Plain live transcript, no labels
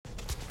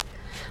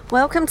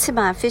Welcome to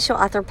my official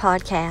author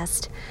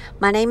podcast.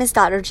 My name is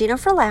Dr.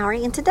 Jennifer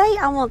Lowry, and today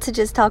I want to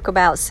just talk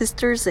about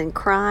Sisters in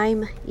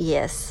Crime.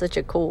 Yes, such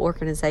a cool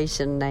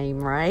organization name,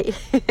 right?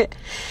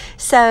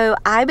 So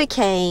I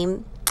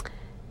became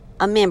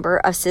a member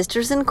of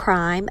Sisters in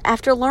Crime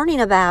after learning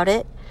about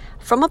it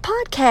from a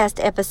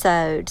podcast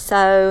episode.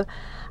 So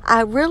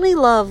I really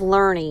love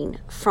learning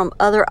from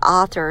other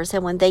authors,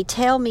 and when they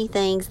tell me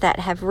things that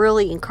have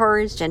really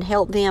encouraged and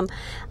helped them,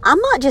 I'm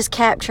not just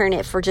capturing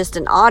it for just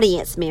an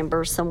audience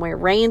member somewhere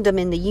random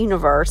in the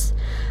universe.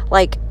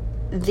 Like,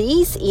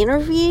 these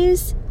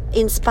interviews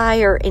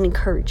inspire and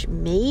encourage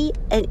me,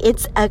 and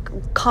it's a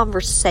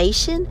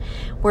conversation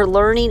where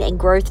learning and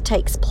growth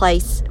takes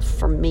place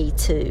for me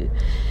too.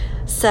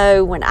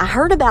 So when I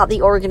heard about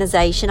the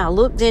organization, I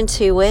looked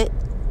into it.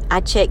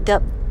 I checked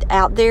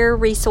out their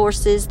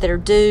resources, their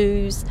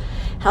dues.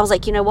 And I was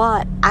like, you know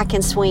what? I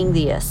can swing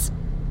this.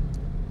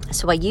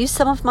 So I used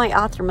some of my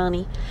author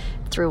money,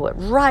 threw it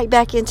right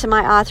back into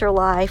my author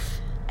life,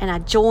 and I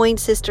joined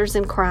Sisters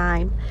in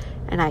Crime.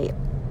 And I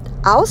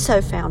also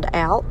found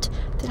out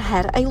that I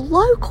had a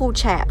local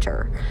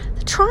chapter,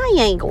 the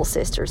Triangle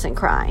Sisters in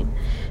Crime.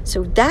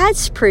 So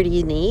that's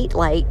pretty neat.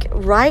 Like,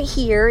 right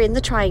here in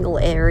the Triangle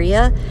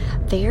area,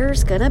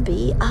 there's going to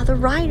be other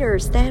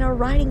writers that are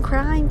writing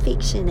crime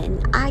fiction,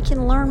 and I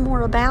can learn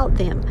more about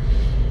them.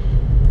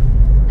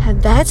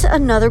 And that's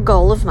another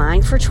goal of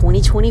mine for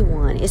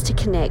 2021, is to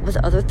connect with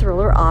other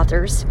thriller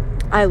authors.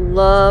 I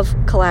love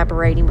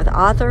collaborating with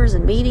authors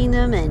and meeting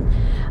them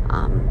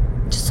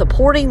and just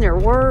supporting their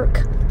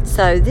work.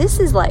 So this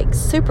is like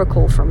super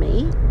cool for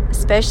me,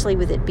 especially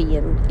with it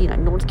being,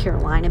 North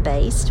Carolina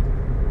based.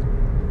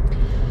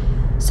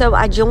 So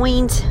I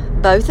joined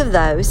both of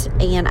those,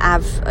 and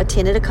I've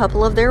attended a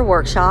couple of their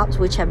workshops,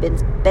 which have been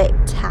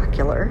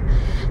spectacular.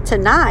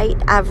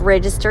 Tonight, I've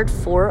registered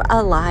for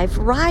a live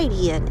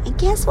write-in, and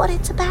guess what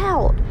it's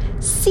about?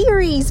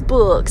 Series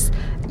books.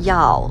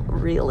 Y'all,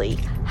 really,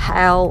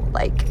 how,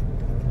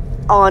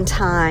 on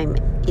time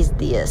is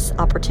this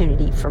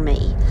opportunity for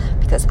me?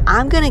 Because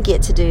I'm going to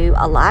get to do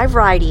a live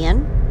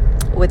write-in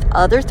with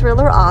other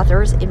thriller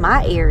authors in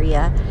my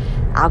area.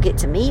 I'll get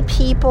to meet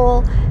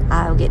people,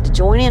 I'll get to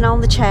join in on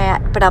the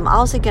chat, but I'm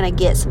also going to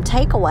get some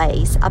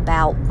takeaways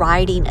about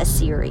writing a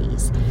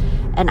series.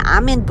 And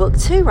I'm in book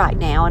 2 right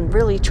now and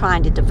really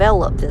trying to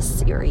develop this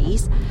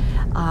series.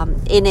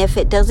 And if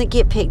it doesn't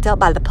get picked up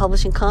by the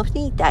publishing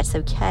company, that's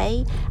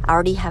okay. I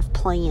already have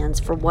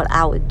plans for what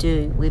I would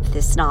do with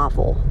this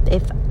novel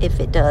if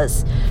it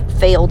does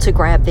fail to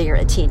grab their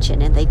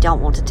attention and they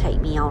don't want to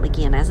take me on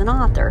again as an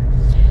author.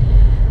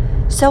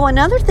 So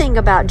another thing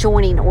about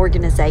joining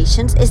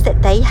organizations is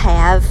that they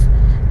have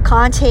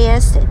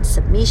contests and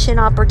submission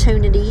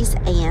opportunities,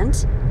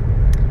 and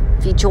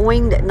if you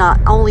join not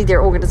only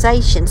their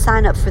organization,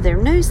 sign up for their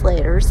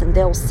newsletters, and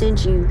they'll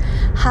send you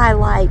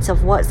highlights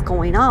of what's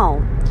going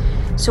on.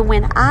 So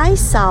when I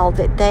saw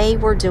that they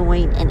were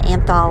doing an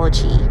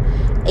anthology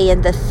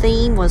and the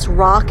theme was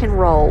rock and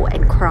roll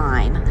and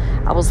crime,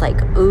 I was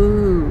like,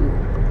 ooh,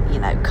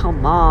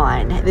 come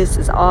on, this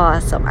is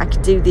awesome. I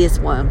could do this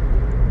one.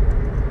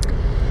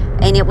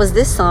 And it was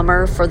this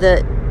summer for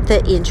the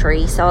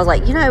entry. So I was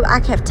like,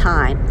 I have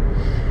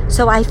time.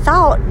 So I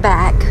thought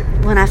back,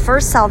 when I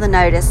first saw the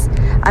notice,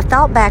 I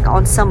thought back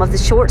on some of the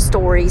short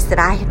stories that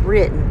I had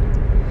written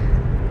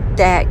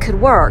that could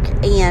work.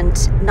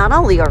 And not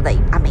only are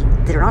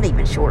they're not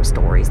even short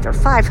stories. They're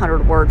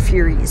 500-word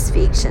furious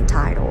fiction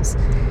titles.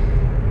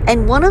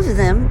 And one of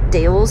them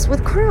deals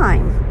with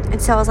crime.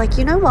 And so I was like,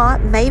 you know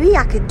what? Maybe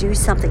I could do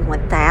something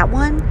with that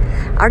one.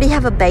 I already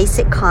have a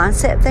basic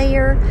concept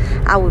there.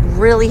 I would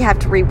really have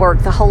to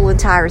rework the whole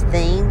entire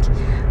thing.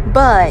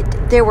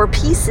 But there were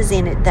pieces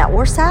in it that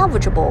were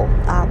salvageable.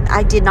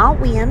 I did not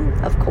win,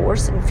 of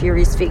course, in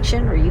Furious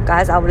Fiction, or you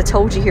guys, I would have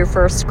told you here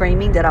first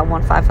screaming that I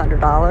won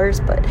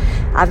 $500. But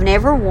I've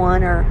never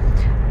won or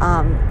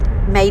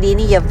made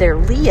any of their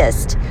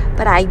list.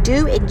 But I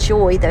do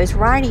enjoy those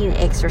writing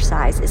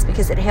exercises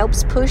because it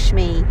helps push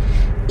me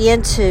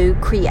into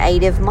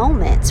creative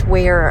moments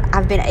where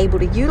I've been able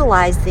to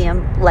utilize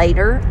them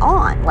later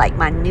on, like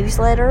my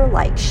newsletter,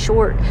 like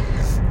short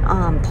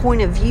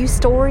point of view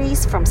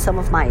stories from some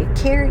of my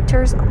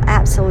characters. I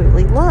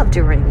absolutely love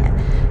doing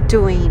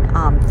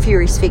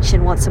Furious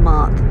Fiction once a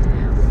month.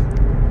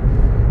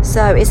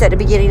 So it's at the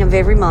beginning of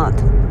every month.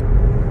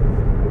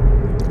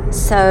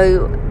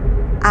 So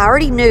I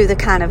already knew the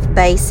kind of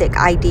basic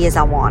ideas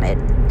I wanted.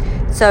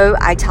 So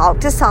I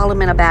talked to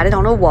Solomon about it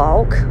on a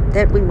walk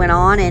that we went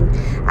on, and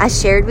I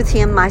shared with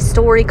him my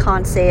story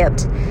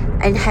concept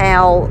and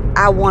how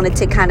I wanted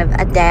to kind of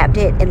adapt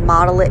it and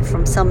model it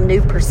from some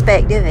new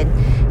perspective.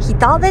 And he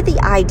thought that the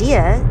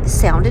idea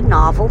sounded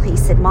novel. He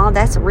said, Mom,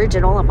 that's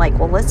original. I'm like,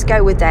 well, let's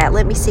go with that.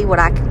 Let me see what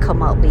I can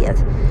come up with.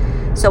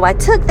 So I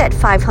took that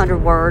 500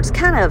 words,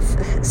 kind of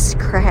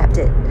scrapped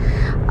it,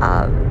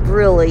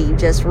 really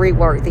just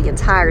reworked the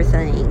entire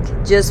thing,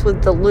 just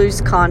with the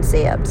loose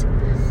concept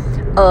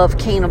of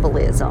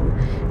cannibalism.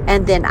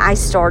 And then I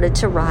started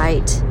to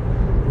write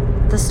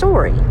the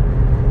story.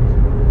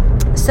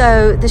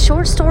 So the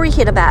short story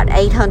hit about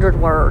 800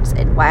 words,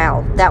 and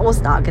wow, that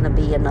was not going to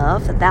be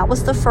enough. And that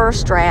was the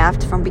first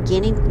draft from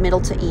beginning,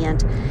 middle to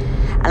end.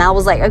 And I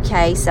was like,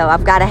 okay, so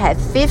I've got to have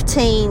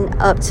 15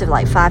 up to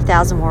like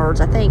 5,000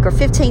 words, I think, or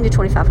 15 to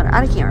 2,500.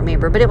 I can't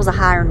remember, but it was a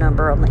higher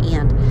number on the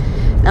end.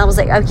 And I was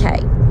like, okay,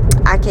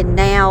 I can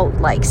now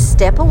like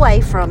step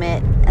away from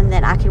it, and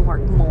then I can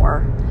work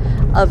more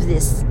of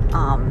this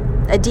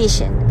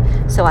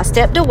edition. So I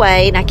stepped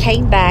away and I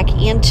came back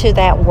into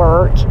that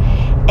work,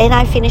 and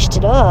I finished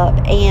it up,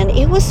 and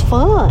it was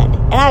fun,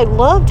 and I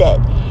loved it.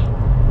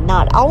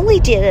 Not only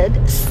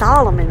did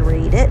Solomon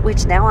read it,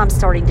 which now I'm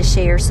starting to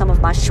share some of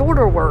my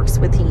shorter works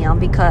with him,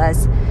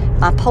 because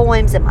my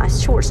poems and my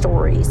short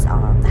stories,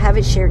 I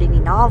haven't shared any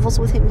novels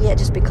with him yet,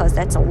 just because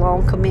that's a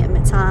long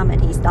commitment time,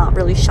 and he's not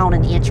really shown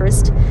an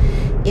interest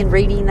in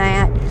reading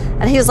that.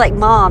 And he was like,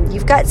 Mom,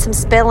 you've got some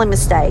spelling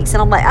mistakes.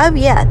 And I'm like, oh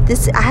yeah,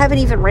 I haven't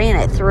even ran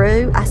it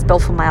through. I spell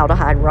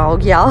formaldehyde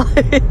wrong, y'all.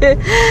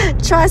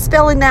 Try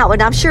spelling that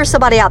one. I'm sure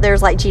somebody out there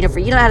is like, Jennifer,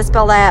 you know how to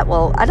spell that?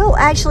 Well, I don't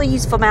actually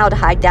use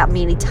formaldehyde that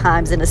many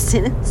times in a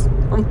sentence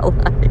in my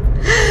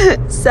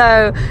life.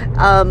 So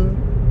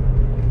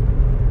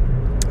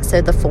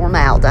the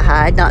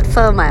formaldehyde, not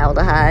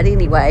formaldehyde.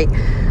 Anyway,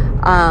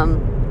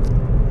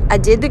 I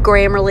did the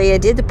Grammarly, I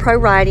did the Pro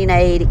Writing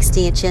Aid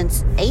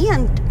extensions,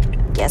 and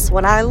guess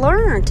what I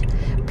learned?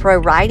 Pro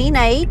Writing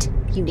Aid,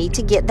 you need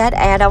to get that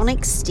add-on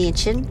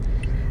extension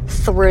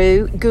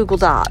through Google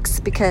Docs,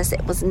 because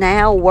it was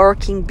now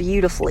working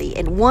beautifully.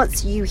 And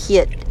once you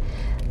hit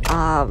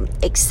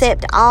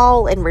accept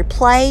all and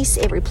replace,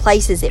 it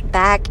replaces it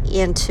back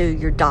into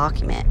your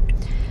document.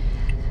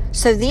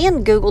 So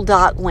then Google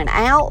Doc went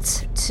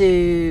out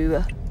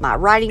to my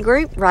writing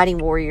group, Writing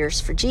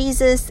Warriors for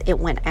Jesus. It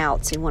went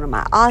out to one of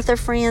my author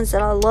friends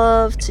that I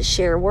love to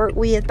share work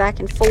with back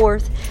and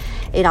forth.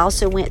 It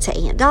also went to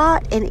Aunt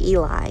Dot and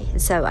Eli.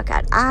 And so I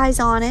got eyes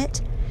on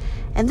it.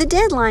 And the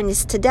deadline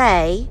is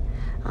today.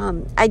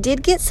 I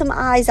did get some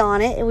eyes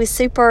on it. It was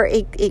super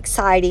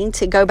exciting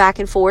to go back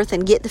and forth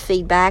and get the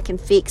feedback and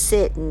fix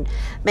it and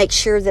make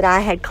sure that I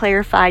had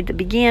clarified the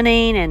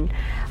beginning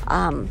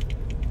and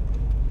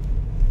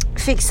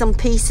fix some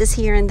pieces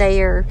here and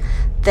there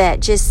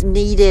that just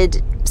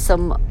needed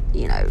some,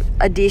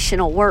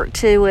 additional work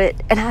to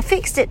it. And I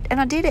fixed it, and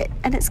I did it,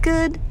 and it's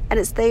good, and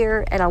it's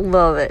there, and I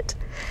love it.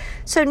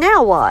 So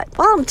now what?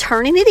 Well, I'm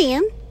turning it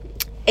in,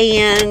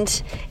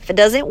 and if it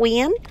doesn't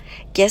win,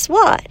 guess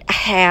what? I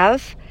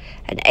have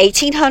an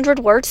 1,800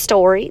 word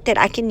story that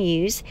I can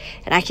use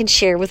and I can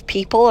share with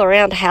people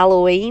around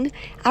Halloween.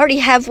 I already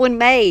have one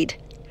made.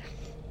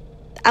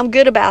 I'm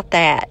good about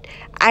that.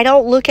 I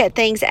don't look at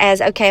things as,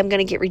 okay, I'm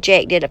going to get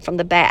rejected from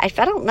the bat. If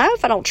I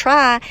don't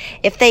try,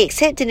 if they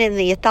accept it in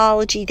the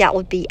anthology, that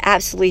would be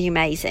absolutely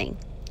amazing.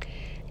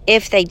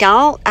 If they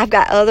don't, I've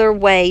got other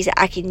ways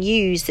I can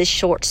use this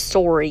short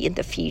story in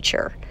the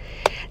future.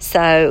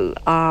 So,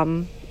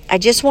 I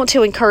just want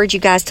to encourage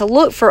you guys to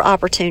look for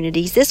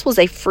opportunities. This was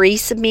a free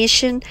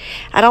submission.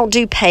 I don't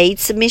do paid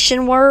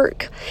submission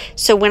work.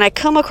 So when I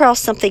come across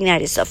something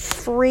that is a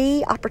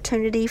free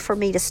opportunity for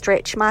me to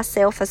stretch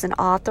myself as an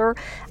author,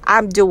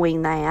 I'm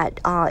doing that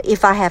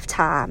if I have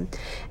time.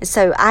 And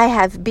so I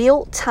have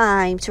built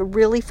time to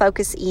really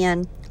focus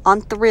in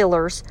on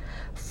thrillers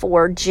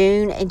for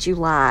June and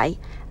July.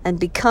 And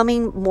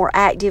becoming more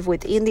active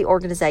within the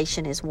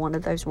organization is one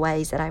of those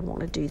ways that I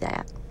want to do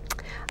that.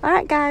 All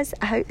right, guys,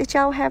 I hope that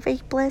y'all have a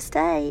blessed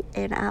day,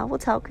 and I will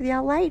talk with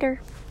y'all later.